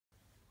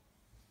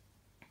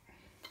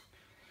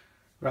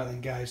Right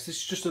then guys, this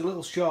is just a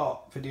little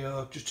short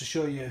video just to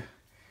show you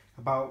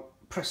about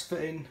press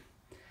fitting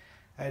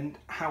and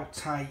how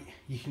tight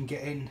you can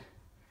get in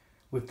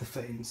with the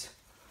fittings,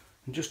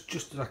 and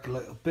just like a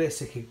little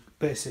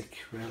basic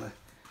really.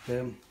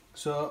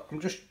 So I'm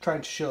just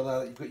trying to show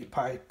that you've got your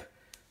pipe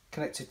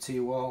connected to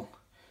your wall,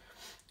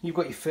 you've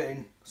got your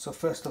fitting. So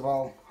first of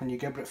all, on your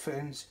Geberit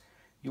fittings,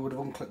 you would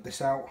have unclipped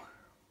this out,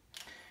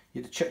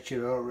 you'd have checked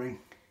your O-ring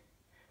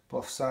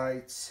both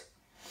sides,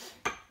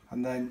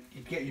 and then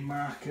you'd get your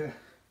marker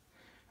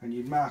and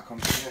you'd mark on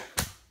here,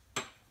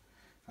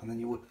 and then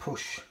you would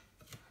push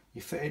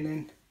your fitting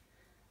in,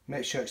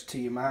 make sure it's to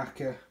your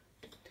marker,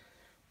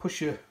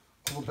 push your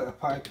little bit of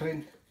pipe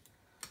in,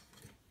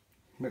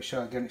 make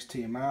sure again it's to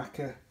your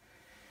marker,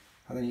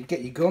 and then you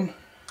get your gun,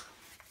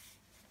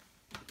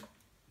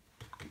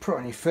 put it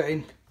on your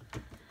fitting,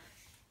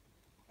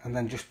 and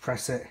then just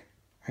press it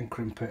and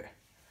crimp it.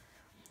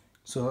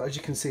 So as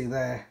you can see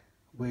there,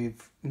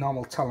 with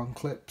normal Talon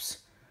clips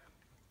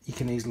you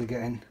can easily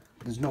get in.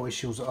 There's no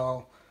issues at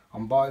all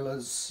on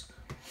boilers,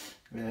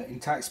 in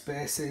tight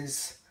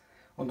spaces,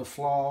 under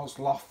floors,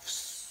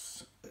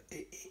 lofts.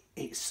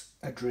 It's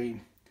a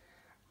dream.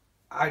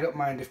 I don't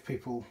mind if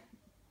people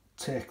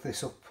take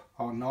this up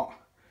or not.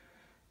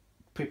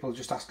 People are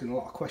just asking a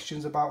lot of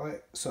questions about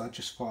it, so I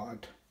just thought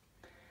I'd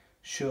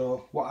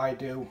show what I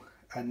do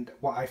and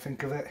what I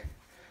think of it.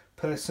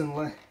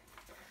 Personally,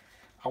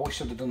 I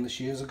wish I'd have done this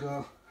years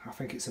ago. I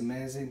think it's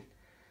amazing.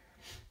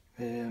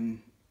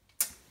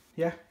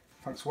 Yeah,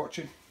 thanks for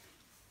watching.